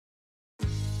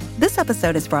This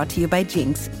episode is brought to you by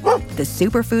Jinx, the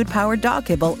superfood-powered dog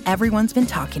kibble everyone's been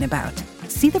talking about.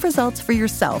 See the results for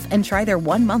yourself and try their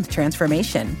 1-month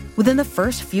transformation. Within the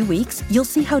first few weeks, you'll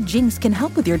see how Jinx can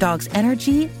help with your dog's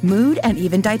energy, mood, and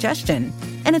even digestion.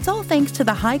 And it's all thanks to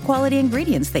the high-quality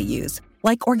ingredients they use,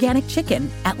 like organic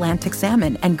chicken, Atlantic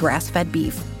salmon, and grass-fed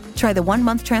beef. Try the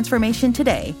 1-month transformation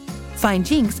today. Find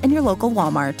Jinx in your local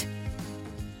Walmart.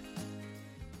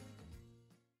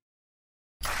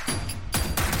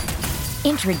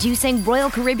 Introducing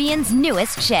Royal Caribbean's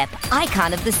newest ship,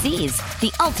 Icon of the Seas,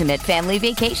 the ultimate family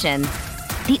vacation.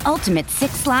 The ultimate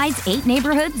 6 slides, 8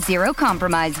 neighborhoods, 0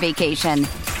 compromise vacation.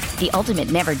 The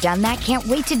ultimate never done that, can't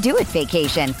wait to do it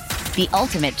vacation. The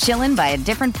ultimate chillin' by a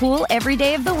different pool every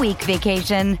day of the week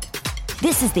vacation.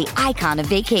 This is the Icon of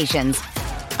vacations.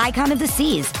 Icon of the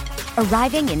Seas,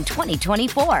 arriving in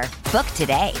 2024. Book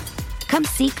today. Come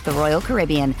seek the Royal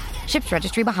Caribbean. Ships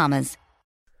Registry, Bahamas.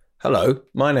 Hello,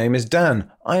 my name is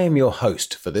Dan. I am your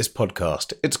host for this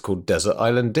podcast. It's called Desert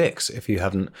Island Dicks, if you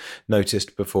haven't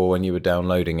noticed before when you were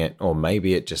downloading it, or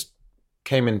maybe it just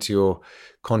came into your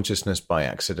consciousness by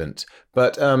accident.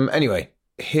 But anyway,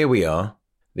 here we are.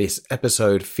 This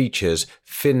episode features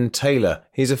Finn Taylor.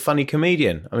 He's a funny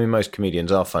comedian. I mean, most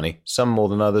comedians are funny, some more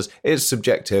than others. It's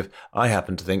subjective. I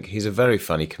happen to think he's a very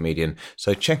funny comedian.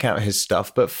 So check out his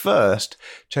stuff. But first,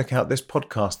 check out this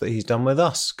podcast that he's done with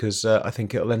us, because I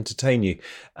think it'll entertain you.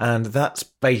 And that's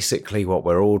basically what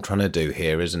we're all trying to do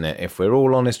here, isn't it? If we're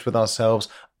all honest with ourselves,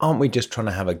 aren't we just trying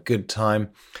to have a good time?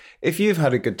 If you've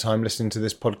had a good time listening to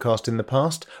this podcast in the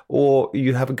past, or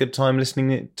you have a good time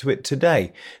listening to it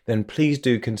today, then please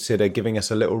do consider giving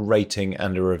us a little rating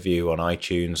and a review on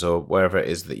iTunes or wherever it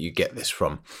is that you get this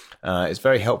from. It's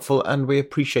very helpful and we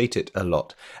appreciate it a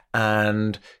lot.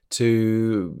 And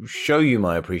to show you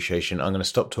my appreciation, I'm going to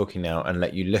stop talking now and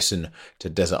let you listen to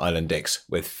Desert Island Dicks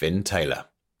with Finn Taylor.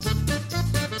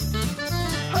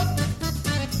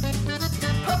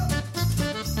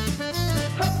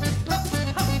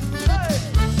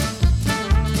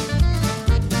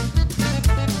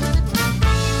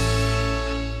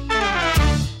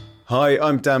 Hi,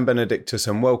 I'm Dan Benedictus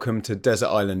and welcome to Desert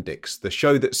Island Dicks, the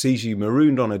show that sees you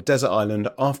marooned on a desert island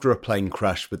after a plane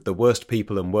crash with the worst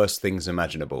people and worst things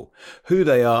imaginable. Who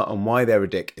they are and why they're a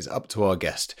dick is up to our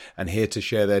guest, and here to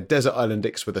share their Desert Island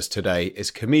Dicks with us today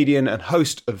is comedian and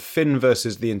host of Finn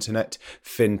vs. the Internet,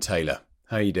 Finn Taylor.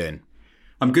 How you doing?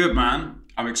 I'm good, man.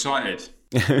 I'm excited.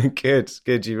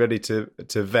 Good. You ready to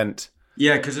vent?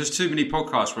 Yeah, because there's too many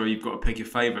podcasts where you've got to pick your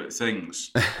favourite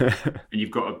things and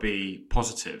you've got to be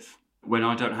positive. When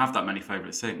I don't have that many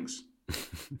favourite things.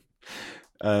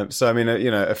 So, I mean,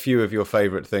 a few of your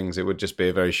favourite things, it would just be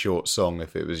a very short song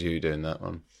if it was you doing that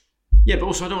one. Yeah, but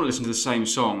also I don't want to listen to the same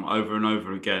song over and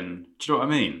over again. Do you know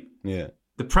what I mean? Yeah.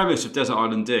 The premise of Desert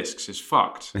Island Discs is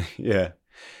fucked. Yeah.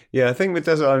 Yeah, I think with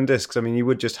Desert Island Discs, I mean, you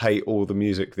would just hate all the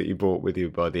music that you brought with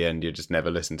you by the end. You'd just never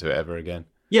listen to it ever again.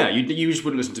 Yeah, you just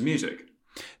wouldn't listen to music.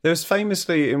 There was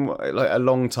famously, in like a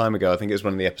long time ago, I think it was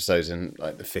one of the episodes in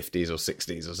like the 50s or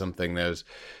 60s or something, there was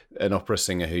an opera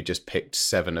singer who just picked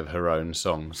 7 of her own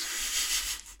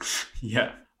songs.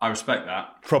 Yeah, I respect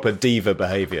that. Proper diva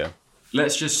behaviour.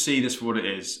 Let's just see this for what it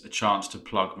is, a chance to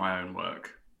plug my own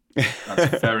work.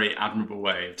 That's a very admirable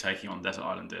way of taking on Desert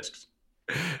Island Discs.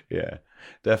 Yeah,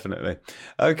 definitely.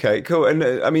 Okay, cool. And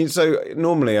I mean, so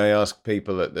normally I ask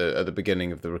people at the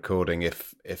beginning of the recording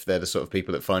if they're the sort of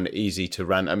people that find it easy to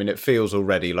rant. I mean, it feels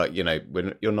already like, you're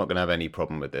not going to have any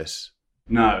problem with this.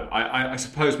 No, I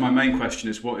suppose my main question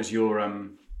is what is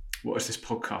this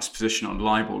podcast position on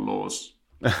libel laws?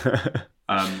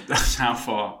 That's how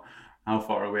far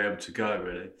are we able to go,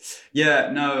 really?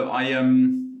 Yeah, no, I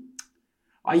don't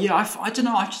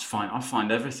know. I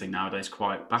find everything nowadays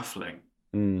quite baffling.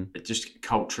 It just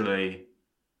culturally,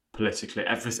 politically,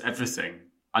 everything.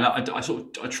 And I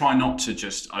try not to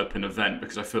just open a vent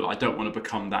because I feel like I don't want to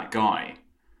become that guy,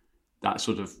 that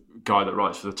sort of guy that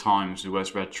writes for the Times who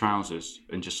wears red trousers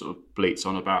and just sort of bleats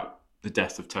on about the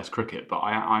death of Test cricket. But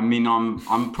I mean,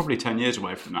 I'm probably 10 years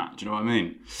away from that. Do you know what I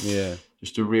mean? Yeah.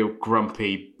 Just a real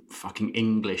grumpy, fucking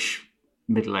English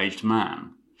middle-aged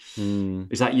man.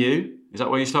 Is that you? Is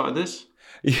that why you started this?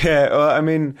 Yeah, well, I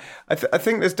mean, I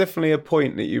think there's definitely a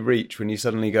point that you reach when you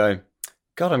suddenly go,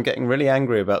 God, I'm getting really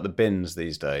angry about the bins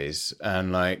these days,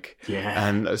 and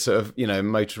and sort of,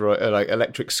 like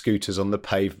electric scooters on the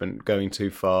pavement going too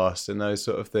fast and those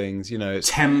sort of things. It's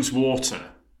Thames Water,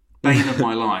 bane of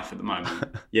my life at the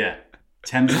moment. Yeah,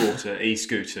 Thames Water,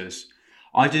 e-scooters.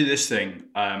 I do this thing.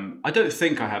 I don't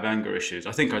think I have anger issues.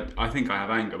 I think I have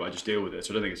anger, but I just deal with it.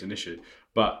 So I don't think it's an issue.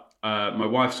 But my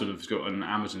wife sort of has got an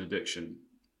Amazon addiction.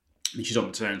 I mean, she's on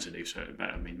maternity leave, so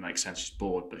it makes sense. She's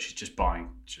bored, but she's just buying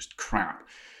just crap.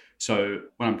 So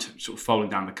when I'm sort of folding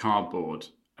down the cardboard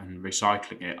and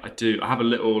recycling it, I have a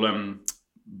little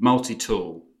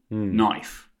multi-tool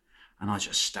knife, and I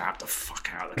just stab the fuck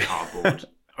out of the cardboard.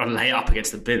 I lay it up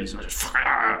against the bins, and I just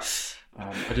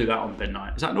I do that on bin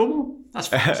night. Is that normal? That's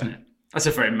fun, isn't it? That's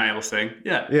a very male thing.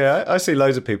 Yeah. Yeah, I see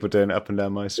loads of people doing it up and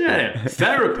down my street. Yeah.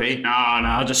 Therapy? No,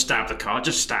 I'll just stab the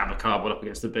cardboard up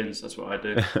against the bins. That's what I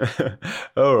do.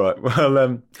 All right.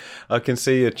 Well, I can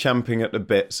see you're champing at the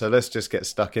bit, so let's just get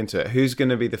stuck into it. Who's going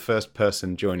to be the first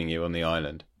person joining you on the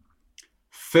island?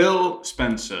 Phil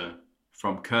Spencer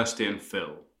from Kirsty and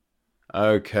Phil.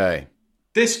 Okay.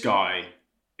 This guy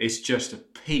is just a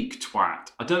peak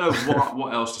twat. I don't know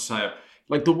what else to say.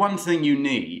 Like, the one thing you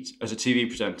need as a TV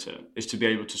presenter is to be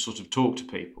able to sort of talk to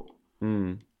people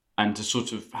and to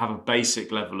sort of have a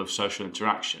basic level of social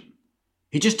interaction.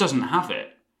 He just doesn't have it.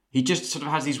 He just sort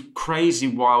of has these crazy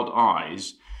wild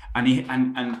eyes, and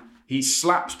he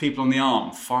slaps people on the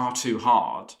arm far too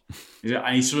hard,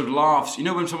 and he sort of laughs. You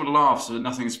know when someone laughs that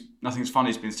nothing's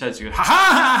funny's been said, so he goes ha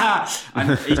ha ha,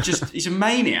 and he's a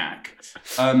maniac.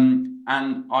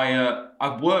 And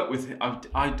I've worked with him.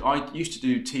 I used to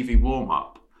do TV warm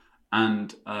up,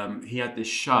 and he had this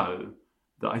show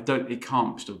that it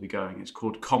can't still be going. It's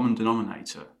called Common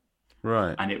Denominator,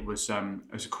 right? And it was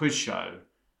a quiz show,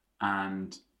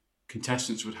 and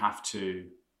contestants would have to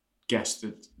guess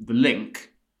the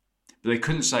link, but they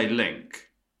couldn't say link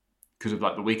because of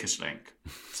like the weakest link.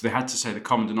 So they had to say the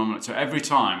common denominator. So every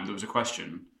time there was a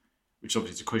question, which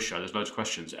obviously is a quiz show, there's loads of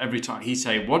questions. Every time he'd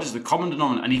say, what is the common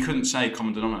denominator? And he couldn't say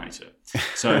common denominator.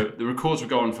 So the records would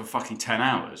go on for fucking 10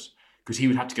 hours because he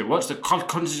would have to go, what is the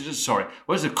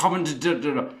common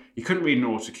denominator? He couldn't read an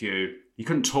autocue. He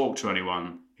couldn't talk to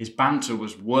anyone. His banter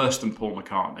was worse than Paul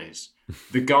McCartney's.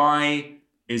 The guy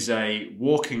is a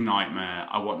walking nightmare.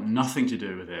 I want nothing to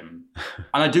do with him.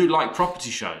 And I do like property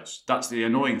shows. That's the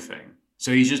annoying thing.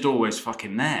 So he's just always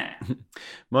fucking there.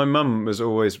 My mum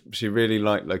she really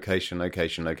liked location.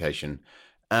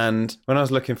 And when I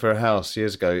was looking for a house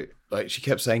years ago, like she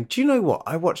kept saying, do you know what?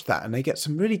 I watched that and they get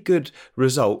some really good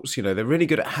results. You know, they're really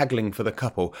good at haggling for the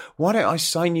couple. Why don't I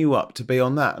sign you up to be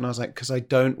on that? And I was like, because I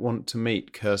don't want to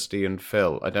meet Kirsty and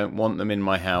Phil. I don't want them in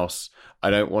my house.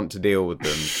 I don't want to deal with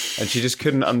them. And she just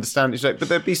couldn't understand. She's like, but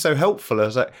they'd be so helpful. I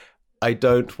was like, I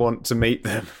don't want to meet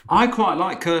them. I quite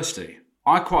like Kirsty.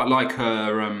 I quite like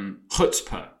her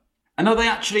chutzpah. And are they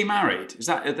actually married?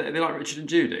 Are they like Richard and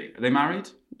Judy? Are they married?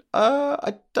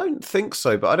 I don't think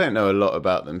so, but I don't know a lot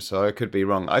about them, so I could be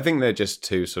wrong. I think they're just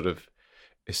two sort of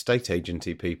estate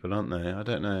agenty people, aren't they? I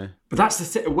don't know. But that's the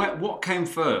thing. What came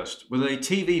first? Were they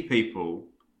TV people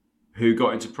who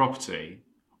got into property,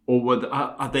 or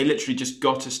had they literally just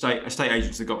got estate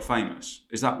agents that got famous?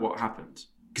 Is that what happened?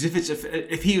 Because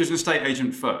if he was an estate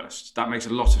agent first, that makes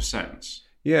a lot of sense.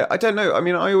 Yeah, I don't know. I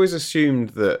mean, I always assumed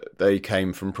that they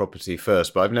came from property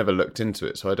first, but I've never looked into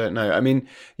it, so I don't know. I mean,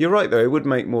 you're right, though. It would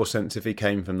make more sense if he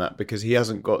came from that because he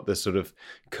hasn't got the sort of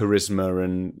charisma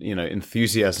and, you know,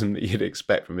 enthusiasm that you'd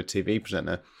expect from a TV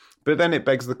presenter. But then it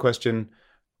begs the question,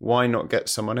 why not get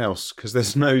someone else? Because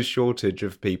there's no shortage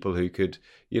of people who could,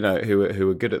 you know, who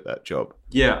are good at that job.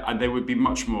 Yeah, and they would be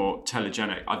much more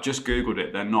telegenic. I've just Googled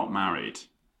it. They're not married.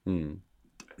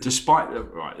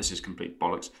 This is complete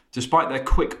bollocks. Despite their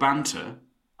quick banter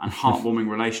and heartwarming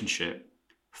relationship,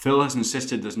 Phil has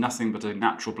insisted there's nothing but a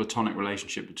natural platonic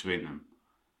relationship between them,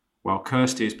 while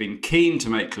Kirsty has been keen to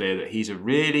make clear that he's a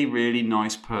really, really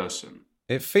nice person.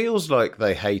 It feels like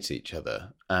they hate each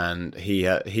other, and he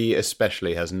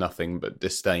especially has nothing but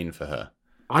disdain for her.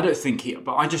 I just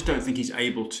don't think he's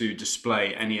able to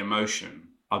display any emotion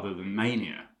other than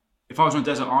mania. If I was on a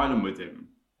desert island with him,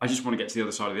 I just want to get to the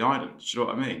other side of the island. Do you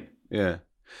know what I mean? Yeah.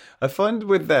 I find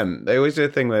with them, they always do a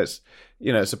thing where it's,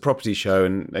 you know, it's a property show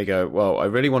and they go, well, I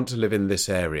really want to live in this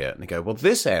area. And they go, well,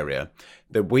 this area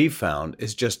that we've found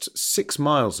is just 6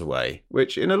 miles away,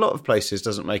 which in a lot of places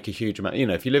doesn't make a huge amount. You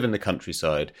know, if you live in the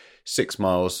countryside, 6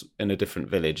 miles in a different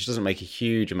village doesn't make a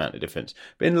huge amount of difference.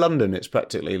 But in London, it's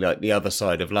practically like the other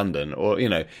side of London. Or, you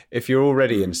know, if you're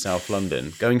already in South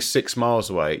London, going 6 miles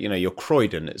away, you know, you're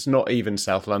Croydon. It's not even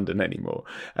South London anymore.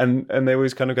 And they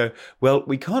always kind of go, well,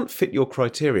 we can't fit your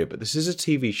criteria, but this is a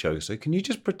TV show. So can you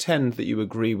just pretend that you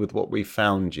agree with what we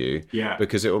found you? Yeah.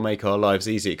 Because it will make our lives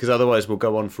easy. Because otherwise we'll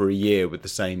go on for a year with the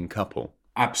same couple.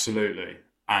 Absolutely.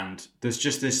 And there's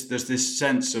this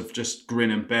sense of just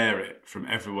grin and bear it from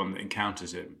everyone that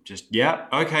encounters him. Just, yeah,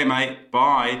 okay, mate,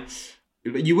 bye.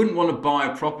 You wouldn't want to buy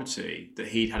a property that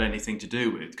he'd had anything to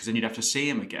do with, because then you'd have to see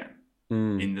him again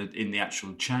in the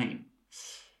actual chain.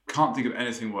 Can't think of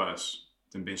anything worse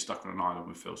than being stuck on an island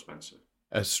with Phil Spencer.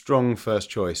 A strong first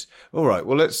choice. All right.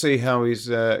 Well, let's see how he's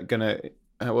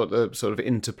what the sort of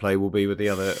interplay will be with the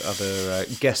other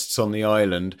guests on the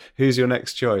island. Who's your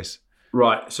next choice?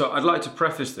 Right. So I'd like to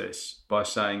preface this by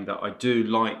saying that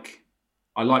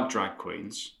I like drag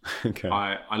queens. Okay.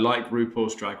 I like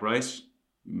RuPaul's Drag Race.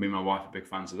 Me and my wife are big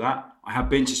fans of that. I have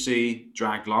been to see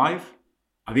drag live.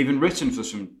 I've even written for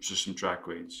some drag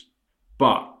queens.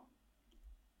 But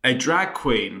a drag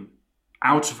queen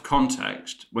out of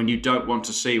context, when you don't want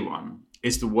to see one,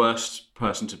 is the worst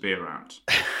person to be around.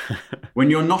 When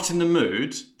you're not in the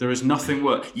mood, there is nothing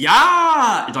worse.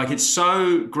 Yeah! Like, it's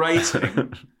so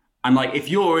grating. And like, if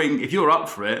you're up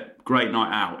for it, great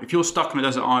night out. If you're stuck on a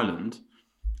desert island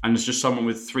and there's just someone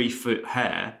with 3-foot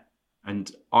hair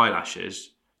and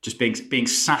eyelashes just being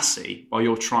sassy while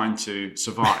you're trying to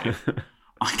survive,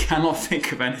 I cannot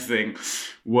think of anything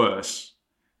worse.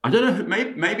 I don't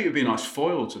know. Maybe it would be a nice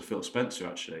foil to Phil Spencer,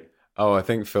 actually. Oh, I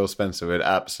think Phil Spencer would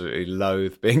absolutely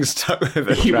loathe being stuck with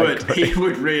a He drag queen. He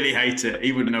would really hate it.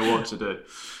 He wouldn't know what to do.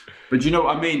 But you know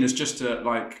what I mean? There's just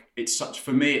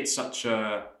for me, it's such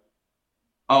a,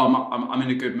 I'm in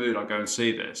a good mood, I'll go and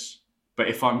see this. But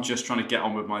if I'm just trying to get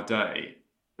on with my day,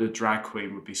 the drag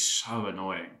queen would be so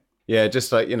annoying. Yeah,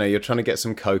 just like, you're trying to get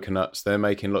some coconuts. They're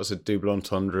making lots of double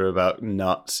entendre about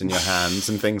nuts in your hands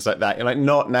and things like that. You're like,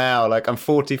 not now. Like, I'm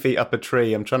 40 feet up a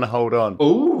tree. I'm trying to hold on.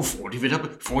 Oh, 40 feet up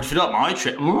my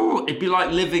tree. Ooh, it'd be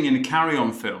like living in a Carry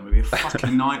On film. It'd be a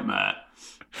fucking nightmare.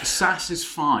 Sass is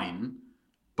fine,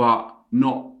 but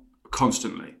not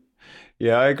constantly.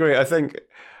 Yeah, I agree.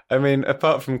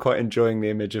 Apart from quite enjoying the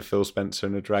image of Phil Spencer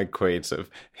and a drag queen, sort of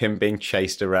him being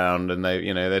chased around and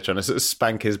they're trying to sort of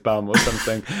spank his bum or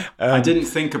something. I didn't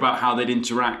think about how they'd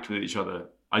interact with each other.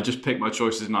 I just picked my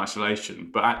choices in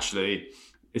isolation. But actually,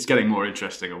 it's getting more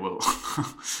interesting, I will.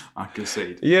 I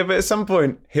concede. Yeah, but at some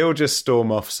point, he'll just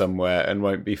storm off somewhere and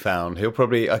won't be found.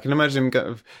 I can imagine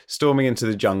him storming into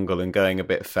the jungle and going a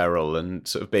bit feral and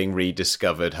sort of being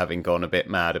rediscovered, having gone a bit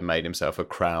mad and made himself a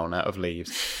crown out of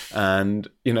leaves. And,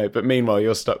 but meanwhile,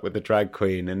 you're stuck with the drag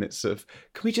queen and it's sort of,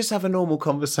 can we just have a normal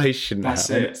conversation now? That's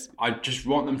it. I just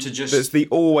want them to just... It's the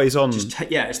always on.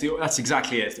 That's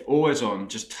exactly it. It's the always on.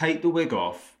 Just take the wig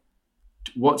off.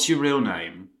 What's your real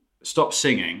name? Stop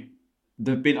singing.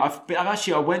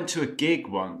 I went to a gig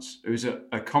once. It was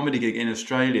a comedy gig in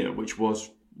Australia, which was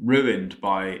ruined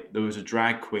by, there was a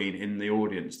drag queen in the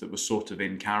audience that was sort of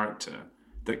in character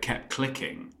that kept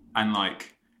clicking and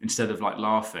like, instead of like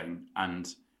laughing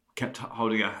and kept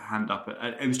holding her hand up.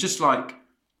 It was just like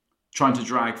trying to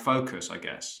drag focus, I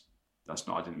guess.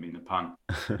 I didn't mean the pun.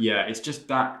 Yeah, it's just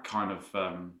that kind of,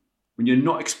 when you're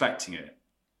not expecting it,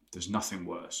 there's nothing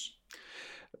worse.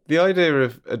 The idea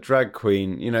of a drag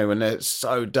queen, when they're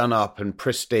so done up and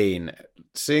pristine,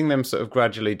 seeing them sort of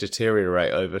gradually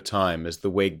deteriorate over time as the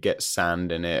wig gets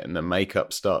sand in it and the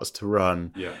makeup starts to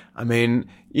run. Yeah. I mean,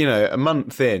 a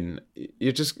month in,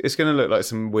 it's going to look like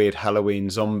some weird Halloween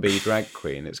zombie drag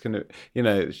queen. It's going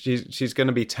to, she's going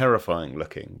to be terrifying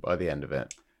looking by the end of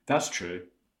it. That's true.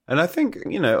 And I think,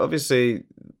 obviously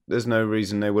there's no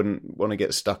reason they wouldn't want to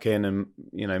get stuck in and,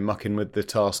 mucking with the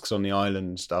tasks on the island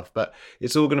and stuff. But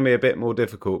it's all going to be a bit more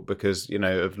difficult because,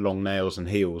 of long nails and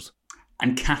heels.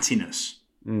 And cattiness.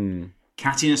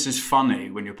 Cattiness is funny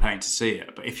when you're paying to see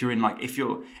it. But if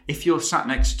you're if you're sat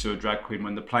next to a drag queen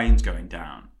when the plane's going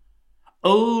down,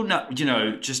 oh no,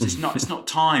 it's not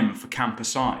time for camp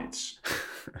asides.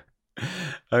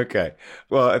 Okay.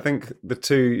 Well, I think the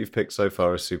two you've picked so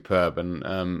far are superb, and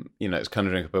it's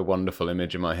conjuring up a wonderful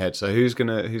image in my head. So who's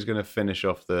gonna finish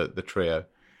off the trio?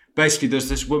 Basically, there's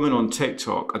this woman on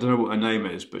TikTok. I don't know what her name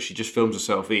is, but she just films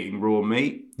herself eating raw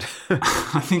meat.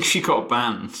 I think she got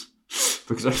banned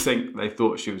because I think they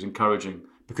thought she was encouraging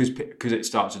because it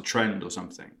starts a trend or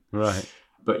something. Right.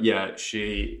 But yeah,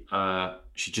 she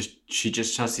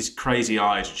just has these crazy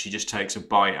eyes, and she just takes a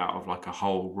bite out of like a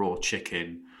whole raw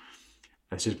chicken.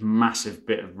 There's this massive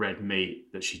bit of red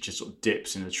meat that she just sort of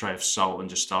dips in a tray of salt and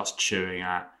just starts chewing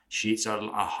at. She eats a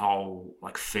whole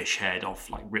like fish head off,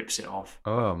 like rips it off.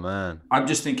 Oh man. I'm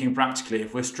just thinking practically,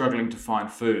 if we're struggling to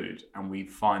find food and we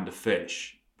find a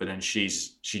fish, but then she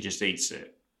just eats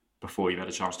it before you've had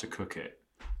a chance to cook it,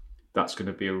 that's going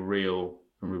to be a real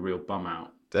bum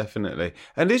out. Definitely.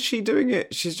 And is she doing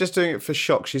it? She's just doing it for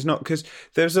shock. She's not, because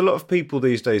there's a lot of people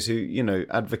these days who,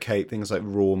 advocate things like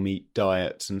raw meat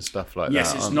diets and stuff like that.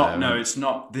 Yes, it's not. No, it's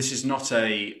not. This is not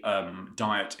a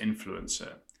diet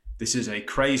influencer. This is a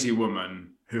crazy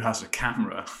woman who has a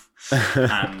camera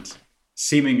and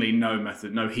seemingly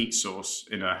no heat source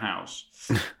in her house.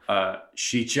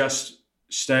 She just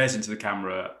stares into the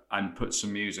camera and puts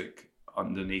some music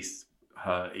underneath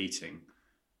her eating.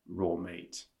 raw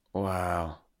meat.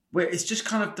 Wow. Where it's just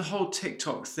kind of the whole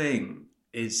TikTok thing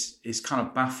is kind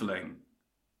of baffling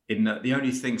in that the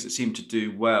only things that seem to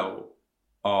do well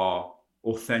are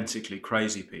authentically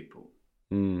crazy people.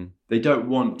 They don't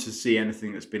want to see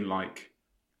anything that's been like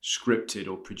scripted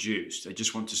or produced. They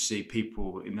just want to see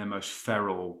people in their most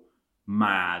feral,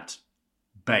 mad,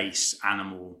 base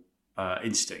animal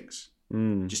instincts.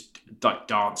 Just like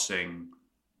dancing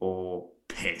or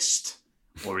pissed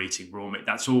or eating raw meat.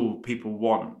 That's all people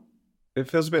want. It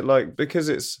feels a bit like, because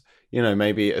it's, you know,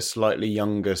 maybe a slightly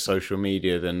younger social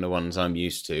media than the ones I'm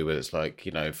used to, where it's like,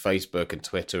 you know, Facebook and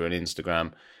Twitter and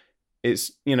Instagram.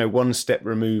 It's, you know, one step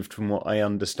removed from what I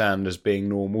understand as being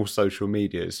normal social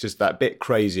media. It's just that bit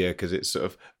crazier because it's sort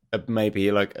of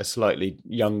maybe like a slightly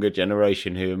younger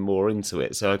generation who are more into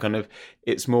it. So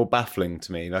it's more baffling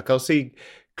to me. Like I'll see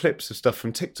clips of stuff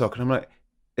from TikTok and I'm like,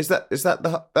 that's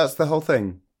the whole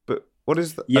thing? But what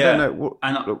is that? Yeah, I don't know.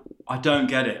 And I don't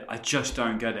get it. I just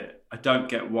don't get it. I don't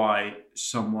get why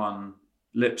someone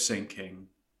lip syncing.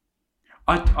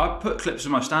 I put clips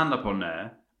of my stand-up on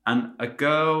there and a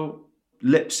girl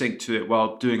lip synced to it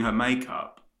while doing her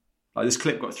makeup. Like this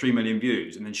clip got 3 million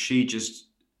views and then she just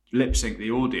lip synced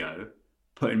the audio,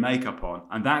 putting makeup on,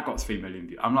 and that got 3 million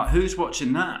views. I'm like, who's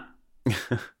watching that?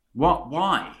 What?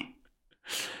 Why?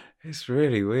 It's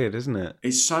really weird, isn't it?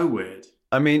 It's so weird.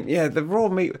 I mean, yeah, the raw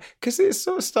meat, because it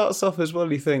sort of starts off as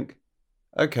well, you think,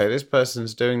 okay, this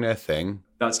person's doing their thing.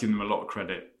 That's giving them a lot of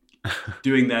credit.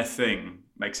 Doing their thing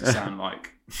makes it sound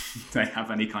like they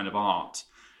have any kind of art.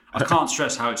 I can't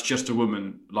stress how it's just a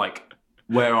woman, like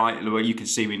where you can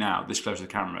see me now, this close to the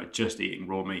camera, just eating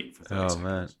raw meat for 30 seconds. Oh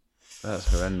man,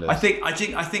 that's horrendous. I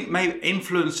think maybe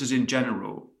influencers in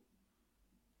general,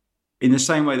 in the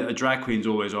same way that a drag queen's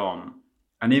always on,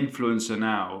 an influencer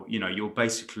now, you know, you've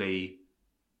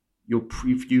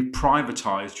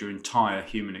privatized your entire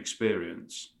human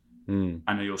experience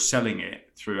and you're selling it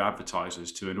through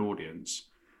advertisers to an audience.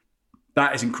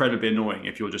 That is incredibly annoying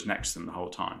if you're just next to them the whole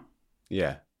time.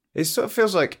 Yeah. It sort of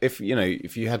feels like if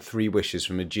you had 3 wishes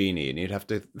from a genie and you'd have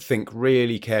to think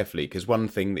really carefully, because one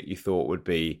thing that you thought would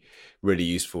be really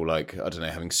useful, like, I don't know,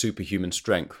 having superhuman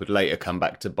strength would later come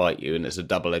back to bite you and it's a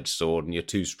double-edged sword and you're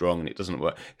too strong and it doesn't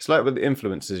work. It's like with the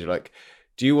influencers, you're like,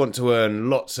 do you want to earn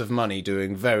lots of money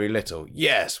doing very little?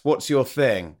 Yes. What's your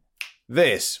thing?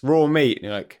 This, raw meat. And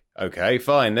you're like, okay,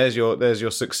 fine. There's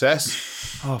your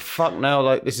success. Oh, fuck now.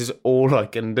 Like, this is all I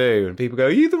can do. And people go,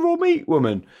 are you the raw meat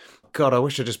woman? God, I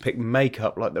wish I just picked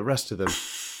makeup like the rest of them.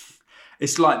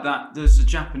 It's like that. There's a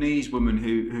Japanese woman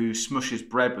who smushes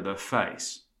bread with her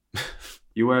face.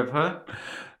 You aware of her?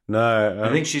 No. I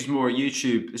think she's more a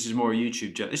YouTube. This is more a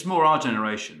YouTube. It's more our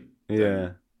generation.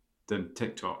 Than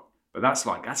TikTok. But that's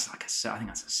like I think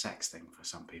that's a sex thing for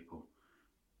some people.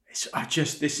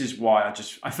 This is why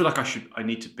I feel like I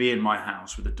need to be in my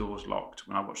house with the doors locked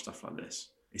when I watch stuff like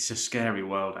this. It's a scary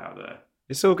world out there.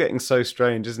 It's all getting so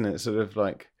strange, isn't it? Sort of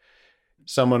like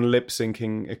someone lip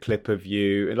syncing a clip of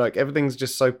you. Like everything's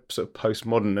just so sort of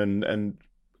postmodern and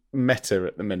meta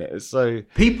at the minute. It's so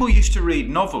people used to read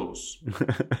novels.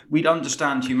 We'd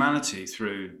understand humanity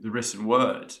through the written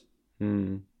word,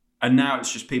 and now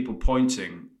it's just people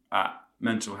pointing at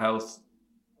mental health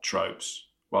tropes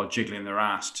while jiggling their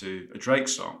ass to a Drake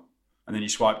song. And then you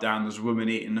swipe down, there's a woman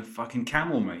eating a fucking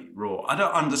camel meat raw. I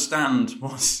don't understand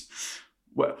what's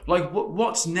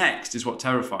next is what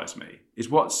terrifies me.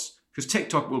 Because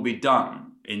TikTok will be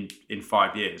done in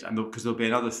 5 years and because there'll be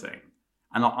another thing.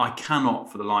 And I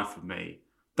cannot for the life of me.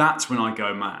 That's when I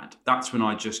go mad. That's when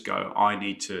I just go, I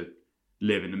need to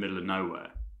live in the middle of nowhere.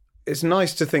 It's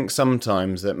nice to think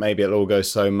sometimes that maybe it'll all go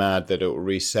so mad that it'll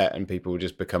reset and people will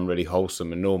just become really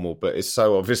wholesome and normal, but it's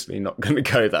so obviously not going to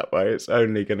go that way. It's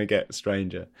only going to get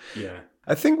stranger. Yeah.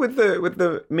 I think with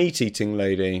the meat-eating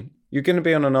lady, you're going to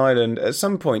be on an island. At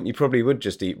some point, you probably would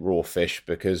just eat raw fish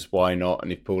because why not?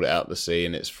 And you've pulled it out of the sea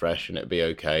and it's fresh and it'd be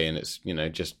okay. And it's, you know,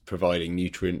 just providing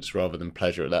nutrients rather than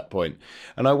pleasure at that point.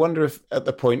 And I wonder if at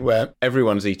the point where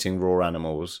everyone's eating raw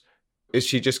animals, is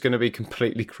she just going to be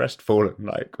completely crestfallen?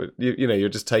 Like, you know, you'll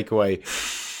just take away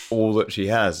all that she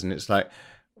has. And it's like,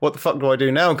 what the fuck do I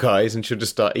do now, guys? And she'll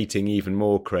just start eating even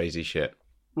more crazy shit.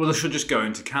 Well, she'll just go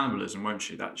into cannibalism, won't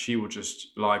she? That she will just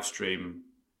live stream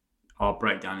our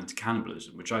breakdown into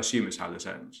cannibalism, which I assume is how this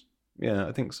ends. Yeah,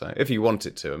 I think so. If you want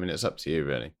it to. I mean, it's up to you,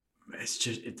 really. It's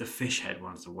just, the fish head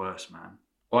one's the worst, man.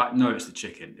 Well, no, it's the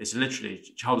chicken. It's literally,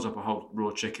 she holds up a whole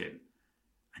raw chicken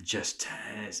and just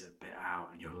tears a bit out.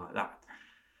 And you're like, that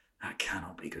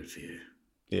cannot be good for you.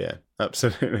 Yeah,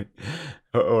 absolutely.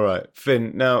 All right,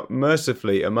 Finn. Now,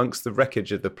 mercifully, amongst the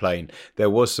wreckage of the plane, there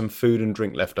was some food and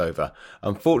drink left over.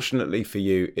 Unfortunately for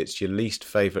you, it's your least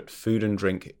favourite food and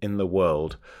drink in the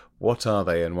world. What are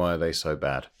they and why are they so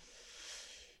bad?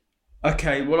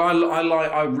 Okay, well,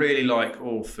 I really like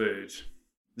all food.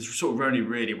 There's sort of only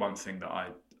really one thing that I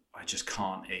just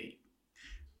can't eat.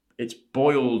 It's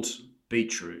boiled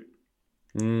beetroot.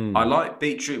 I like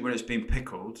beetroot when it's been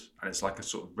pickled and it's like a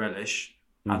sort of relish,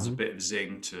 adds a bit of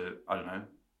zing to, I don't know,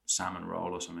 salmon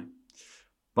roll or something.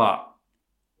 But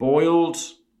boiled,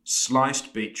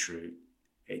 sliced beetroot,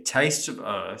 it tastes of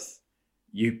earth.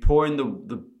 You pour in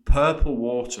the purple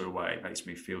water away, it makes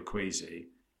me feel queasy.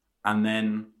 And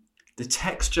then the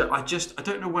texture, I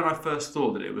don't know when I first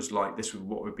thought that it was like this was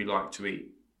what it would be like to eat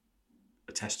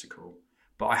a testicle.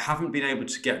 But I haven't been able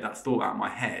to get that thought out of my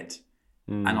head.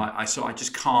 And I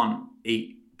just can't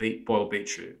eat boiled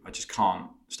beetroot. I just can't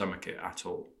stomach it at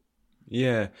all.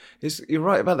 Yeah, you're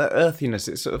right about that earthiness.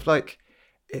 It's sort of like,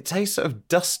 it tastes sort of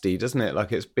dusty, doesn't it?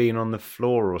 Like it's been on the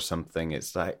floor or something.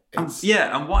 It's like... And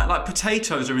white, like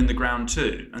potatoes are in the ground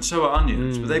too, and so are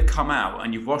onions, but they've come out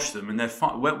and you've washed them and they're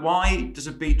fine. Why does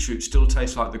a beetroot still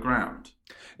taste like the ground?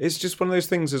 It's just one of those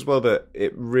things as well that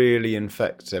it really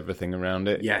infects everything around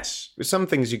it. Yes. With some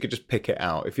things you could just pick it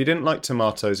out. If you didn't like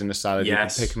tomatoes in a salad, you can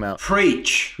pick them out.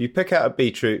 Preach! You pick out a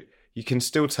beetroot, you can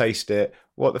still taste it.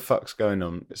 What the fuck's going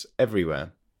on? It's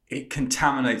everywhere. It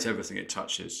contaminates everything it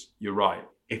touches. You're right.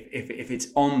 If it's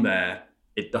on there,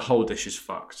 the whole dish is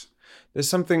fucked. There's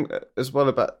something as well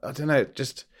about, I don't know,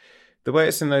 just the way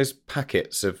it's in those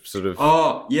packets of sort of...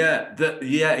 Oh, yeah.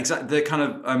 Exactly. The kind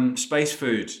of space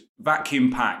food,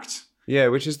 vacuum packed. Yeah,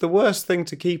 which is the worst thing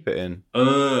to keep it in.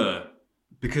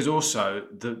 Because also,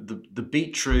 the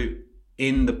beetroot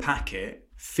in the packet,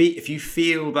 if you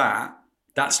feel that,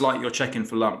 that's like you're checking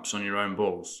for lumps on your own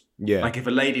balls. Yeah. Like if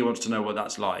a lady wants to know what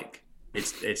that's like,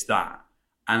 it's that.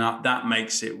 And that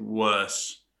makes it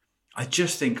worse. I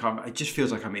just think it just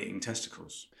feels like I'm eating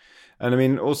testicles. And I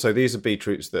mean, also, these are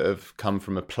beetroots that have come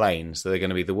from a plane, so they're going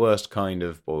to be the worst kind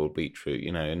of boiled beetroot,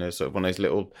 you know, in a sort of one of those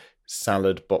little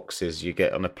salad boxes you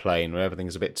get on a plane where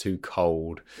everything's a bit too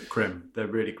cold. Grim. They're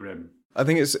really grim. I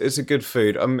think it's a good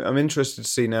food. I'm interested to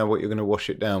see now what you're going to wash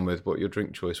it down with, what your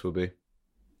drink choice will be.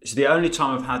 So the only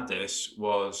time I've had this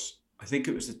was, I think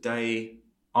it was the day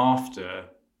after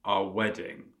our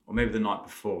wedding, or maybe the night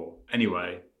before.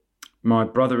 Anyway, my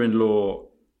brother-in-law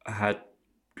had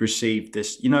received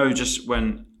this, you know, just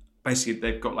when basically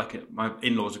they've got my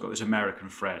in-laws have got this American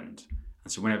friend.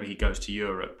 And so whenever he goes to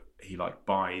Europe, he like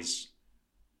buys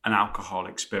an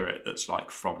alcoholic spirit that's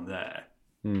like from there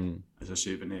as a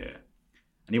souvenir.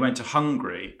 And he went to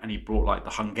Hungary and he brought like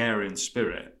the Hungarian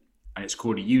spirit and it's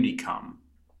called a Unicum.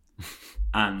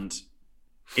 And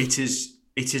it is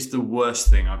the worst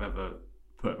thing I've ever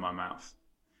put in my mouth.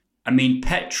 I mean,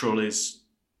 petrol is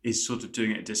sort of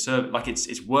doing it a disservice. Like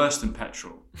it's worse than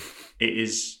petrol.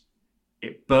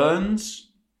 It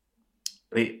burns.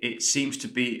 It seems to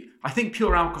be. I think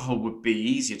pure alcohol would be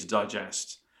easier to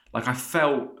digest. Like I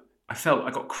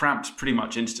got cramps pretty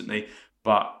much instantly.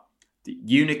 But the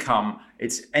Unicum,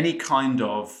 it's any kind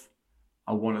of,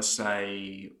 I want to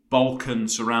say, Balkan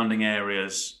surrounding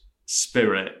areas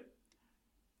spirit.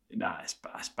 Nah, it's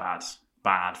bad.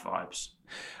 Bad vibes.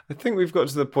 I think we've got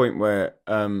to the point where,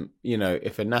 you know,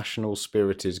 if a national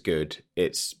spirit is good,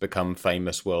 it's become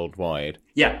famous worldwide.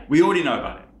 Yeah, we already know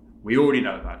about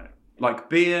it. Like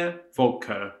beer,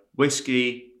 vodka,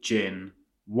 whiskey, gin,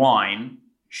 wine,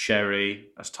 sherry,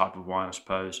 that's a type of wine, I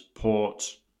suppose, port,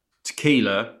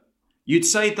 tequila. You'd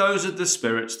say those are the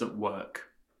spirits that work.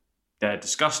 They're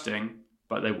disgusting,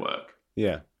 but they work.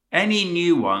 Yeah. Any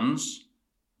new ones,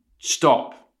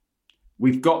 stop.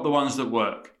 We've got the ones that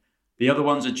work. The other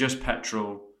ones are just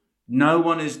petrol. No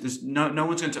one's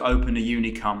going to open a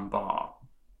Unicum bar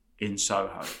in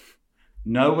Soho.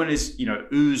 No one is,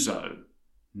 ouzo.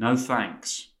 No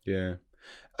thanks. Yeah.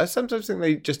 I sometimes think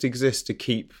they just exist to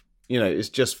keep, it's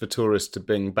just for tourists to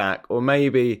bring back. Or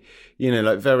maybe,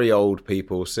 like very old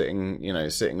people sitting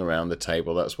around the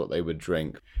table, that's what they would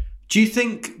drink. Do you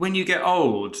think when you get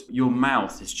old, your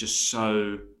mouth is just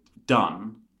so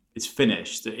done, it's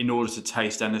finished, that in order to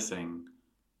taste anything,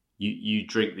 you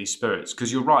drink these spirits?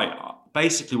 Because you're right.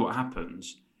 Basically what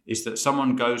happens is that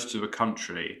someone goes to a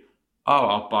country,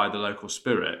 I'll buy the local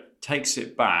spirit, takes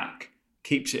it back,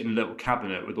 keeps it in a little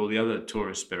cabinet with all the other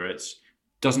tourist spirits,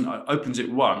 opens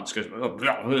it once, goes, blah,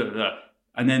 blah, blah, blah,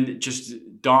 and then it just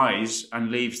dies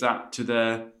and leaves that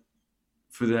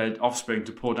for their offspring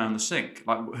to pour down the sink.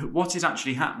 Like, what is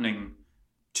actually happening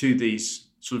to these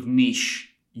sort of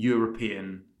niche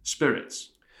European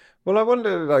spirits? Well, I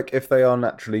wonder, like, if they are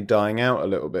naturally dying out a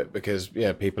little bit because,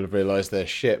 yeah, people have realised they're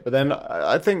shit. But then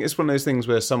I think it's one of those things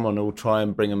where someone will try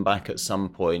and bring them back at some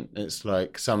point. It's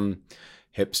like some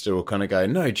hipster will kind of go,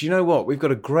 no, do you know what? We've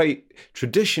got a great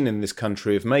tradition in this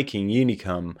country of making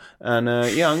unicum. And,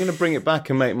 yeah, I'm going to bring it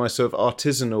back and make my sort of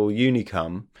artisanal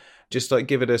unicum. Just, like,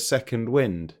 give it a second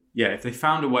wind. Yeah, if they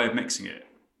found a way of mixing it,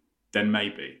 then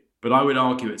maybe. But I would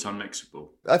argue it's unmixable.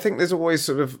 I think there's always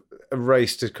sort of a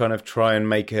race to kind of try and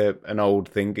make an old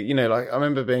thing. You know, like I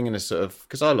remember being in a sort of,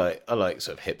 because I like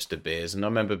sort of hipster beers, and I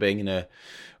remember being in a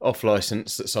off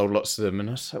license that sold lots of them, and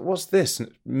I was like, what's this?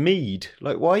 And mead?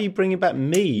 Like, why are you bringing back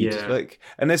mead? Yeah. Like,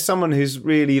 and there's someone who's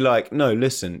really like, no,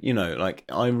 listen, you know, like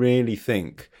I really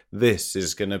think this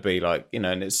is going to be like, you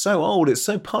know, and it's so old, it's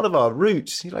so part of our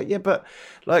roots. You're like, yeah, but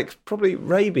like probably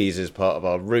rabies is part of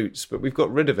our roots, but we've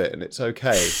got rid of it and it's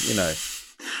okay, you know.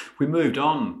 We moved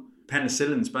on.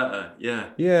 Penicillin's better,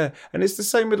 yeah. Yeah, and it's the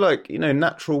same with like, you know,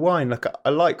 natural wine. Like I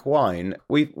like wine.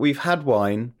 We've had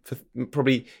wine for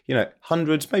probably, you know,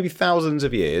 hundreds, maybe thousands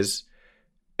of years,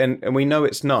 and we know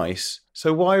it's nice.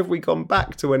 So why have we gone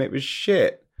back to when it was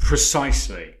shit?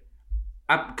 Precisely.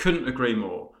 I couldn't agree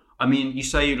more. I mean, you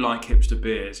say you like hipster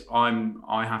beers.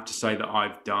 I have to say that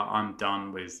I'm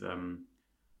done with.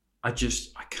 I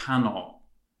cannot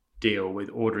deal with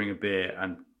ordering a beer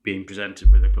and being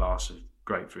presented with a glass of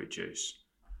grapefruit juice.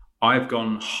 I've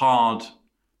gone hard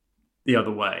the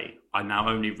other way. I now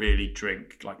only really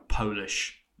drink like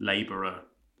Polish labourer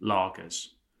lagers,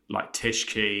 like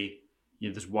Tishki. You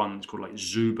know, there's one that's called like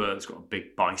Zuba. It's got a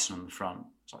big bison on the front.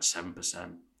 It's like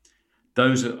 7%.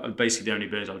 Those are basically the only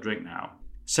beers I'll drink now.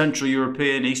 Central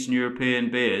European, Eastern European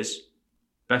beers,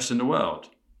 best in the world.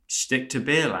 Stick to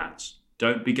beer, lads.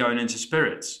 Don't be going into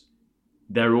spirits.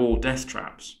 They're all death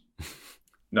traps.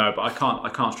 No, but I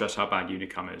can't stress how bad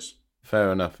Unicum is.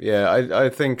 Fair enough. Yeah, I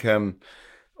think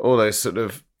all those sort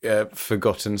of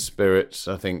forgotten spirits,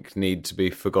 I think, need to be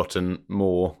forgotten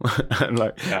more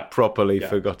and properly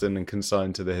forgotten and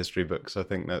consigned to the history books. I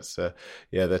think that's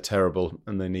they're terrible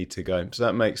and they need to go. So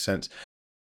that makes sense.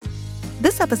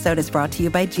 This episode is brought to you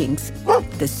by Jinx,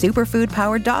 the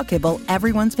superfood-powered dog kibble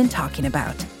everyone's been talking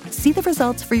about. See the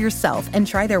results for yourself and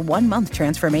try their 1-month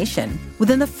transformation.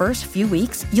 Within the first few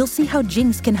weeks, you'll see how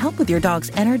Jinx can help with your dog's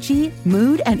energy,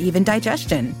 mood, and even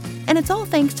digestion. And it's all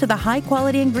thanks to the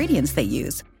high-quality ingredients they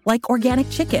use, like organic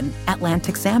chicken,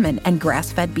 Atlantic salmon, and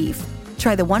grass-fed beef.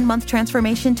 Try the 1-month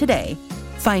transformation today.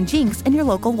 Find Jinx in your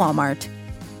local Walmart.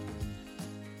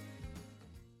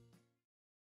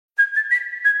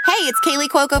 Hey, it's Kaylee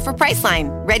Cuoco for Priceline.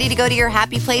 Ready to go to your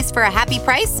happy place for a happy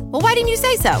price? Well, why didn't you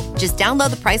say so? Just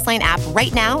download the Priceline app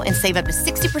right now and save up to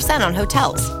 60% on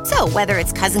hotels. So whether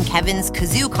it's Cousin Kevin's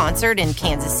Kazoo Concert in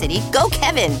Kansas City, go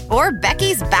Kevin, or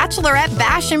Becky's Bachelorette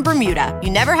Bash in Bermuda,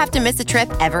 you never have to miss a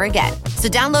trip ever again. So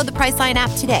download the Priceline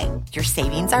app today. Your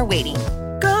savings are waiting.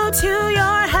 Go to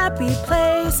your happy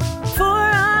place for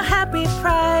a happy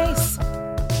price.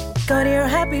 Go to your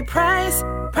happy price,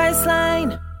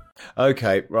 Priceline.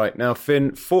 Okay, right. Now,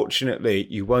 Finn, fortunately,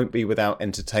 you won't be without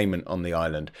entertainment on the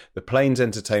island. The plane's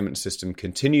entertainment system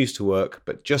continues to work,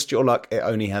 but just your luck, it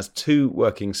only has 2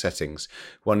 working settings.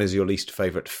 One is your least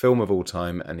favourite film of all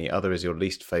time, and the other is your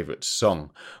least favourite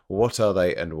song. What are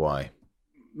they and why?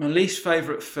 My least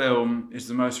favourite film is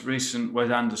the most recent Wes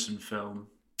Anderson film.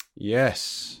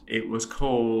 Yes. It was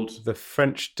called... The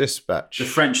French Dispatch. The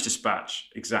French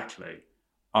Dispatch, exactly.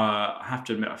 I have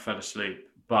to admit I fell asleep,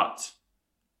 but...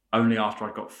 only after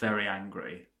I got very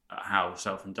angry at how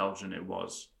self-indulgent it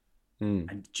was.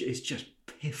 And it's just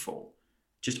piffle.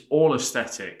 Just all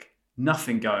aesthetic.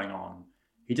 Nothing going on.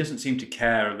 He doesn't seem to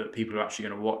care that people are actually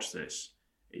going to watch this.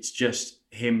 It's just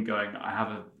him going, I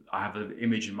have an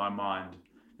image in my mind.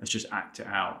 Let's just act it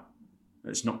out.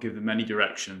 Let's not give them any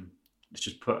direction. Let's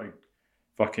just put a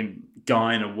fucking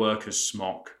guy in a worker's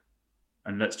smock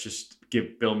and let's just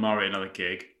give Bill Murray another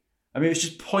gig. I mean, it's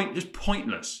just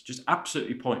pointless, just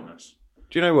absolutely pointless.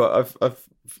 Do you know what? I've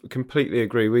completely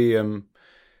agree. We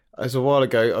as a while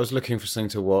ago, I was looking for something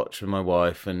to watch with my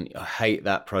wife, and I hate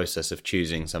that process of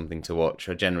choosing something to watch.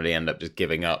 I generally end up just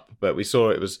giving up. But we saw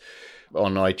it was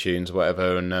on iTunes, or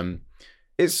whatever, and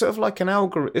it's sort of like an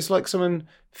algorithm. It's like someone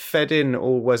fed in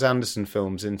all Wes Anderson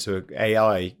films into an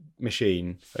AI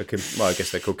machine. I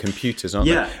guess they're called computers, aren't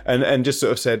they? And just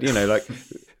sort of said, you know, like.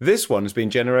 This one's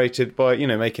been generated by, you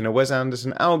know, making a Wes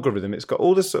Anderson algorithm. It's got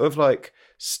all this sort of like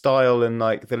style and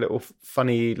like the little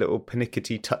funny little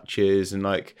pernickety touches and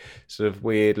like sort of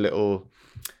weird little,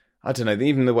 I don't know,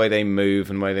 even the way they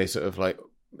move and the way they sort of like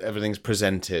everything's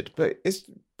presented. But it's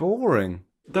boring.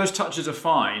 Those touches are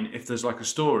fine if there's like a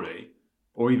story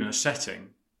or even a setting.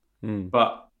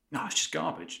 But No, it's just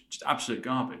garbage. Just absolute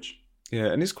garbage. Yeah,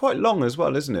 and it's quite long as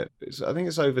well, isn't it? I think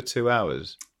it's over 2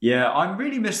 hours. Yeah, I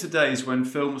really miss the days when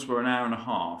films were an hour and a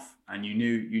half and you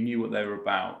knew what they were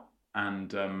about,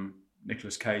 and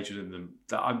Nicolas Cage was in them.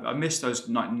 I miss those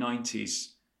 90s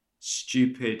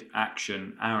stupid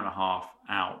action hour and a half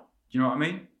out. You know what I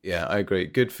mean? Yeah, I agree.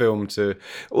 Good film to...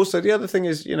 Also, the other thing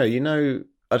is, I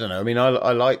don't know. I mean,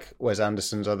 I like Wes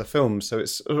Anderson's other films, so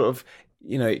it's sort of,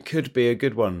 it could be a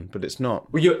good one, but it's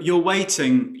not. Well, you're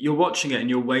watching it and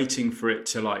you're waiting for it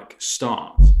to like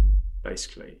start,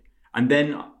 basically. And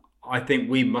then I think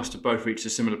we must have both reached a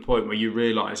similar point where you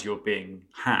realise you're being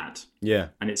had. Yeah.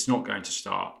 And it's not going to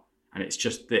start. And it's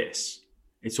just this.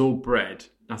 It's all bread,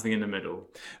 nothing in the middle.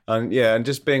 And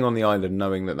just being on the island,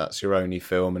 knowing that that's your only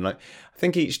film. And I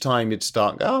think each time you'd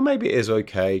start, maybe it is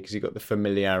okay, because you've got the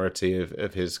familiarity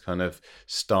of his kind of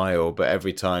style. But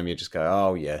every time you just go,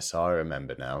 oh, yes, I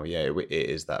remember now. Yeah, it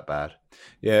is that bad.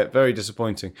 Yeah, very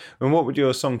disappointing. And what would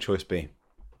your song choice be?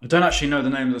 I don't actually know the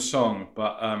name of the song,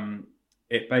 but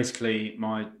it basically,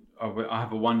 I have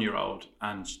a 1-year-old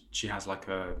and she has like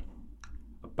a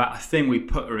thing we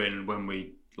put her in when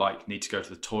we like need to go to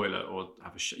the toilet or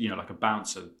have like a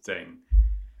bouncer thing.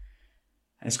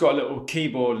 And it's got a little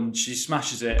keyboard and she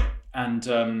smashes it and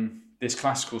this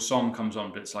classical song comes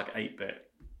on, but it's like 8-bit.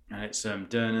 And it's and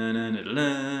then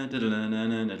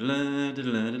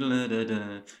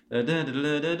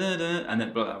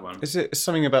that one. Is it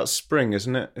something about spring,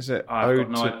 isn't it? Is it?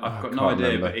 I've got no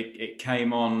idea, but it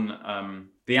came on.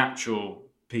 The actual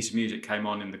piece of music came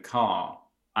on in the car,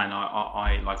 and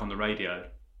I like on the radio.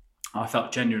 I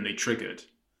felt genuinely triggered,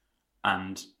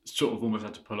 and sort of almost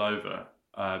had to pull over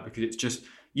because it's just.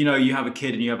 You have a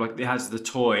kid and you have it has the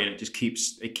toy and it just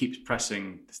keeps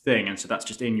pressing the thing, and so that's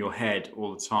just in your head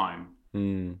all the time.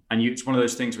 And it's one of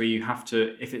those things where you have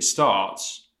to, if it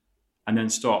starts and then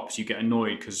stops, you get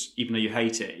annoyed because even though you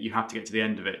hate it, you have to get to the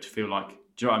end of it to feel like,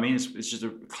 do you know what I mean? It's just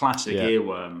a classic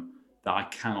earworm that I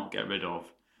cannot get rid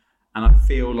of. And I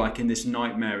feel like in this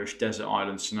nightmarish desert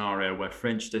island scenario where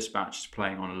French Dispatch is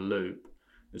playing on a loop,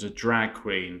 there's a drag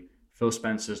queen, Phil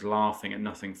Spencer's laughing at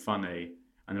nothing funny,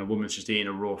 and a woman's just eating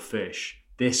a raw fish.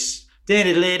 This like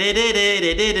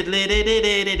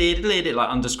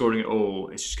underscoring it all.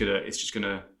 It's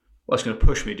gonna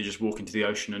push me to just walk into the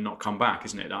ocean and not come back,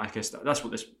 isn't it? I guess that's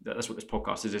what this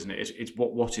podcast is, isn't it? It's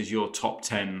what is your top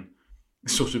 10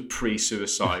 sort of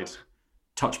pre-suicide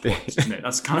touch points, isn't it?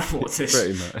 That's kind of what this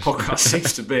podcast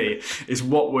seems to be. Is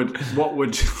what would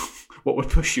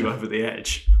push you over the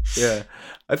edge. Yeah.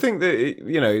 I think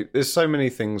that, there's so many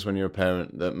things when you're a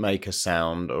parent that make a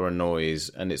sound or a noise,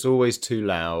 and it's always too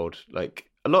loud. Like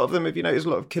a lot of them, if you notice, a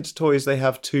lot of kids' toys, they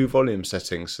have 2 volume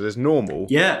settings. So there's normal.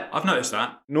 Yeah, I've noticed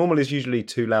that. Normal is usually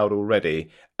too loud already.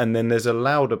 And then there's a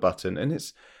louder button. And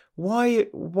it's, why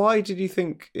did you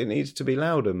think it needs to be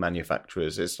louder,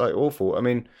 manufacturers? It's like awful. I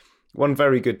mean, one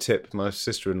very good tip my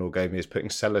sister-in-law gave me is putting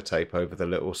sellotape over the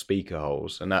little speaker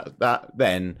holes. And that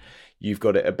then you've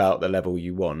got it about the level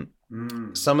you want.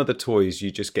 Some of the toys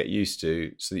you just get used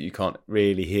to so that you can't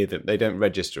really hear them. They don't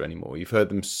register anymore. You've heard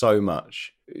them so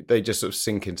much. They just sort of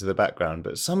sink into the background.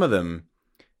 But some of them,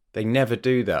 they never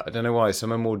do that. I don't know why.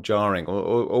 Some are more jarring.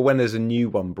 Or when there's a new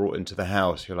one brought into the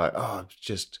house, you're like,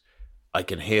 I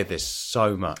can hear this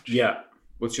so much. Yeah.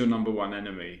 What's your number one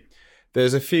enemy?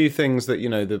 There's a few things that,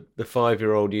 the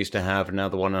 5-year-old used to have and now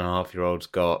the 1.5-year-old's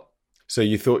got. So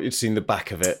you thought you'd seen the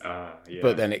back of it,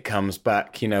 but then it comes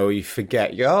back, or you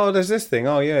forget. You go, there's this thing.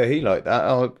 Oh, yeah, he liked that.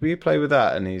 Oh, will you play with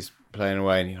that? And he's playing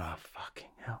away and you're like, fucking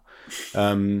hell.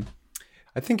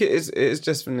 I think it is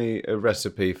definitely a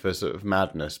recipe for sort of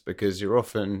madness because you're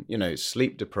often,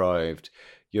 sleep deprived.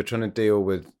 You're trying to deal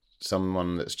with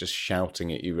someone that's just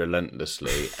shouting at you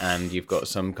relentlessly and you've got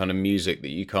some kind of music that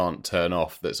you can't turn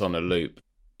off that's on a loop.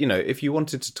 If you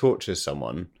wanted to torture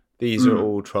someone... These are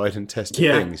all tried and tested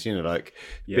things,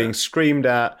 being screamed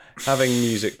at, having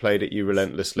music played at you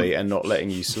relentlessly and not letting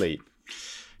you sleep.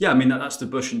 Yeah, I mean, that's the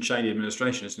Bush and Cheney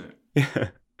administration, isn't it? Yeah.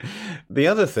 The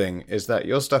other thing is that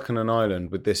you're stuck on an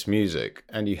island with this music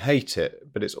and you hate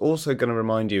it, but it's also going to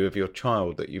remind you of your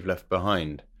child that you've left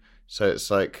behind. So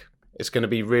it's like, it's going to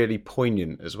be really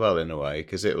poignant as well in a way,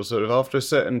 because it will sort of, after a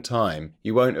certain time,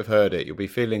 you won't have heard it, you'll be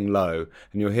feeling low,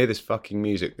 and you'll hear this fucking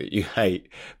music that you hate,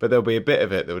 but there'll be a bit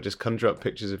of it that will just conjure up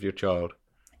pictures of your child.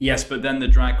 Yes, but then the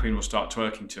drag queen will start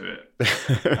twerking to it,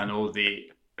 and all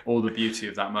the beauty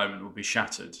of that moment will be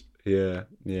shattered. Yeah.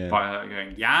 By her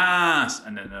going, yes!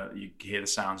 And then you hear the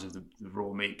sounds of the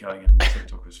raw meat going in the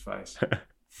TikToker's face.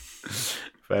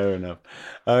 Fair enough.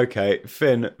 Okay,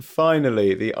 Finn,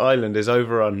 finally, the island is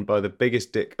overrun by the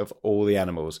biggest dick of all the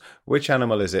animals. Which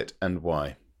animal is it and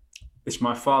why? It's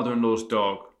my father-in-law's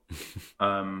dog.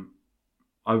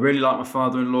 I really like my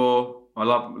father-in-law. I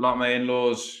like my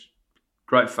in-laws.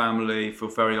 Great family. Feel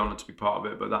very honoured to be part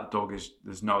of it. But that dog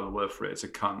there's no other word for it. It's a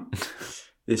cunt.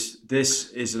 This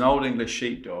is an old English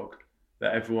sheepdog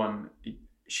that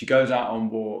she goes out on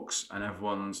walks and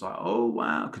everyone's like, oh,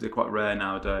 wow, because they're quite rare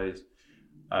nowadays.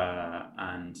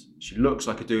 And she looks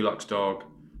like a Dulux dog,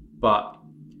 but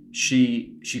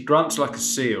she grunts like a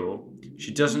seal.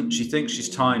 She thinks she's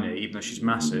tiny, even though she's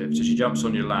massive. So she jumps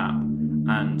on your lap.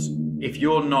 And if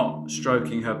you're not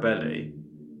stroking her belly,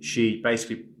 she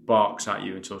basically barks at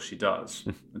you until she does,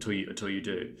 until you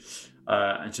do.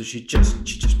 And so she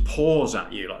just paws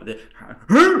at you like this.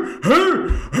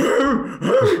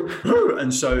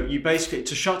 And so you basically,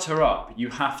 to shut her up, you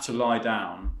have to lie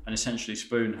down and essentially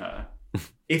spoon her.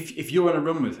 If you're in a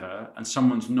room with her and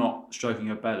someone's not stroking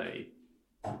her belly,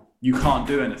 you can't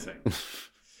do anything.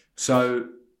 So,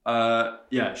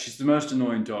 she's the most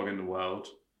annoying dog in the world.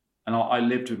 And I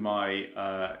lived with my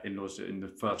in-laws in the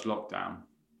first lockdown.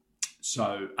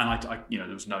 So, and I there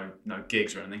was no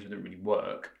gigs or anything, so it didn't really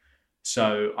work.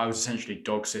 So I was essentially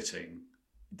dog sitting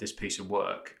this piece of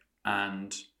work.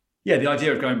 And yeah, the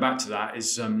idea of going back to that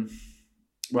is,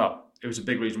 it was a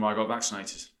big reason why I got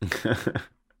vaccinated.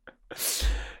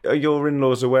 Are your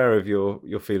in-laws aware of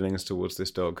your feelings towards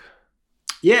this dog?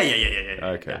 Yeah.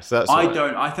 Okay, yeah. So that's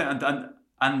I think,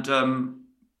 and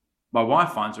my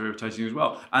wife finds her irritating as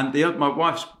well. And my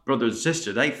wife's brother and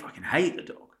sister, they fucking hate the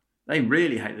dog. They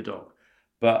really hate the dog.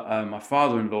 But my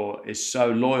father-in-law is so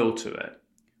loyal to it,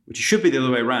 which it should be the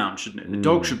other way around, shouldn't it? The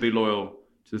dog should be loyal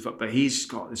to the but he's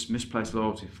got this misplaced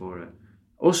loyalty for it.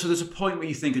 Also, there's a point where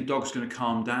you think a dog's going to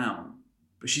calm down,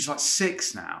 but she's like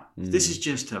 6 now. This is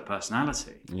just her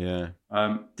personality. Yeah.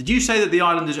 Did you say that the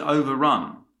island is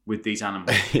overrun with these animals?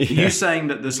 Yeah. Are you saying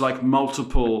that there's like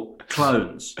multiple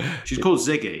clones? She's called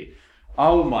Ziggy.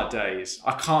 Oh my days.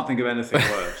 I can't think of anything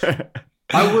worse.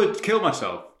 I would kill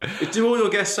myself. Do all your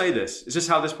guests say this? Is this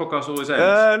how this podcast always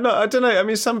ends? No, I don't know. I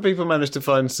mean, some people manage to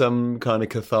find some kind of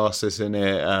catharsis in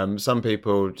it. Some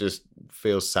people just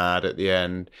feel sad at the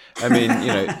end. I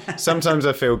mean, sometimes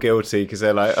I feel guilty because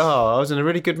they're like, oh, I was in a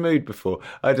really good mood before.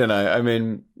 I don't know. I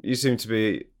mean, you seem to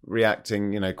be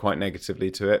reacting, quite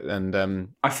negatively to it. And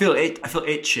I feel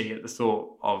itchy at the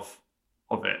thought of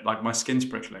it, like my skin's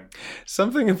prickling.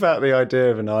 Something about the idea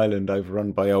of an island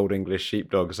overrun by old English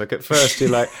sheepdogs. Like at first you're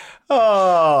like,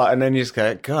 oh, and then you just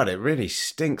go, God, it really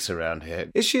stinks around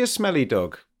here. Is she a smelly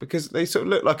dog? Because they sort of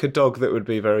look like a dog that would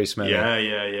be very smelly.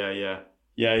 Yeah.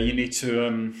 Yeah, you need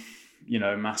to,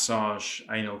 massage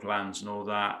anal glands and all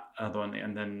that.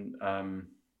 And then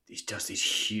he does these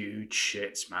huge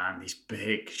shits, man. These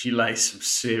big. She lays some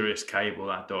serious cable,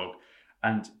 that dog,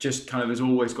 and just kind of has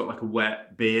always got like a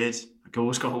wet beard.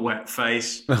 Always got a wet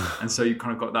face, and so you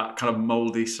kind of got that kind of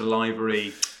mouldy,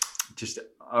 salivary. Just,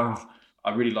 I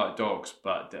really like dogs,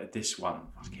 but this one,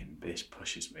 this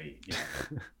pushes me.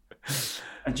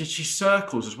 And just she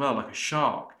circles as well like a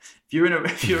shark. If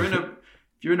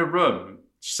you're in a room,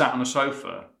 sat on a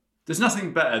sofa, there's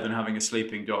nothing better than having a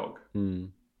sleeping dog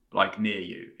like near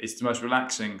you. It's the most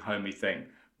relaxing, homey thing.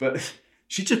 But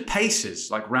she just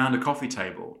paces like round a coffee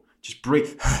table. Just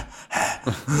breathe,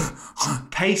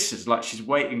 paces like she's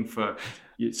waiting for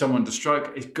someone to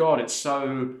stroke. It's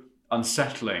so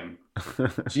unsettling.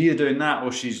 She's either doing that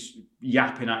or she's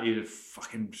yapping at you to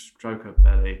fucking stroke her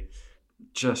belly.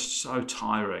 Just so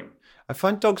tiring. I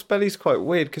find dogs' bellies quite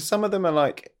weird because some of them are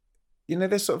like,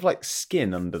 there's sort of like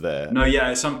skin under there. No, yeah,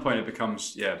 at some point it becomes,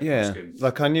 skin.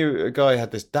 Like I knew a guy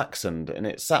had this dachshund and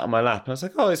it sat on my lap and I was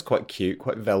like, oh, it's quite cute,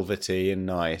 quite velvety and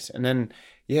nice. And then,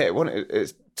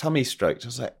 it's tummy stroked. I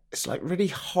was like, it's like really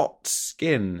hot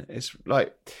skin. It's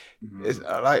like,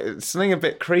 it's something a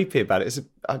bit creepy about it.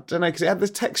 I don't know, because it had the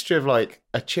texture of like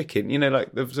a chicken, like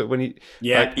when you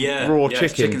raw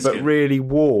chicken, but really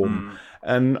warm.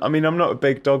 And I mean, I'm not a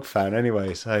big dog fan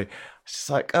anyway, so it's just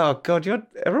like, oh God,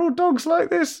 are all dogs like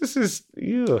this? This is,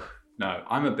 ugh. No,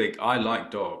 I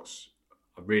like dogs.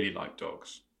 I really like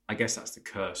dogs. I guess that's the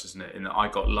curse, isn't it? In that I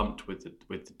got lumped with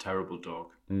the terrible dog.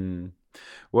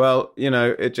 Well,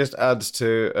 it just adds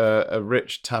to a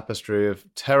rich tapestry of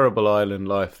terrible island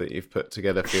life that you've put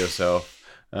together for yourself.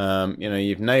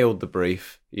 You've nailed the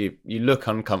brief. You look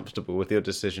uncomfortable with your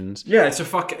decisions. Yeah, it's a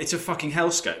fucking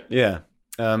hellscape. Yeah,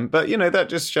 but that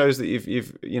just shows that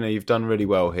you've done really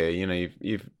well here.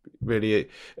 You've really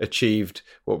achieved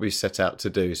what we set out to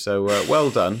do. So well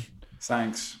done.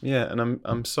 Thanks. Yeah, and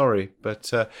I'm sorry,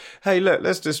 but hey, look,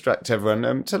 let's distract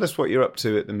everyone. Tell us what you're up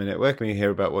to at the minute. Where can we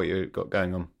hear about what you've got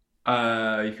going on?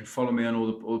 You can follow me on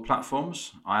all the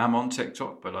platforms. I am on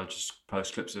TikTok, but I just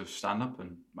post clips of stand-up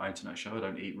and my internet show. I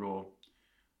don't eat raw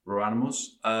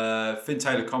animals. Finn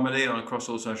Taylor Comedy across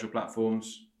all social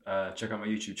platforms. Check out my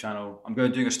YouTube channel. I'm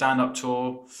doing a stand-up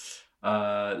tour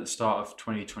at the start of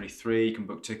 2023. You can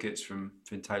book tickets from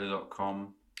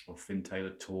fintaylor.com or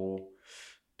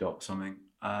fintaylortour.something.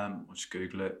 Or just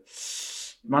Google it.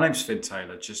 My name's Finn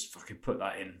Taylor. Just fucking put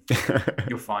that in.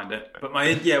 You'll find it. But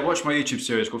watch my YouTube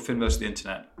series called Finn vs. the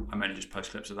Internet. I mainly just post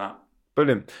clips of that.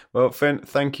 Brilliant. Well, Finn,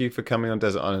 thank you for coming on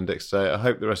Desert Island Dicks today. I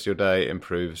hope the rest of your day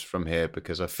improves from here,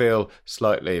 because I feel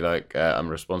slightly like I'm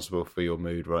responsible for your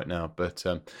mood right now. But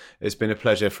it's been a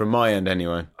pleasure from my end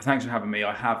anyway. Thanks for having me.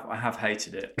 I have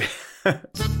hated it.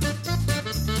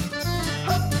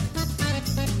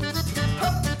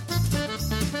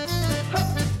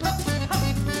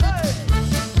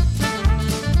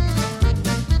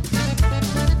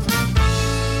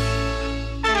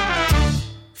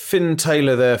 Finn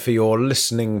Taylor there for your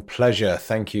listening pleasure.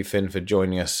 Thank you, Finn, for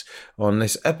joining us on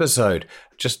this episode.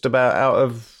 Just about out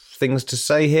of things to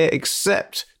say here,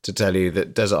 except to tell you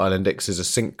that Desert Island Dicks is a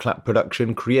Sync Clap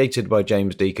production created by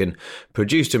James Deacon,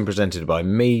 produced and presented by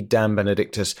me, Dan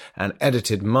Benedictus, and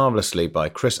edited marvellously by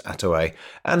Chris Attaway,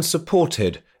 and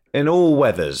supported in all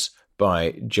weathers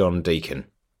by John Deacon.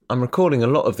 I'm recording a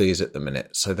lot of these at the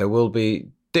minute, so there will be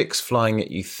dicks flying at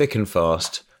you thick and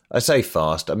fast. I say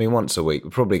fast, I mean once a week. We're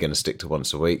probably going to stick to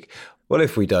once a week. Well,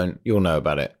 if we don't, you'll know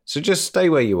about it. So just stay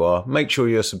where you are, make sure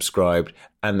you're subscribed,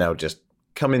 and they'll just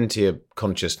come into your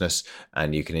consciousness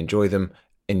and you can enjoy them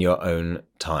in your own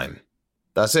time.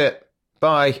 That's it.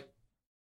 Bye.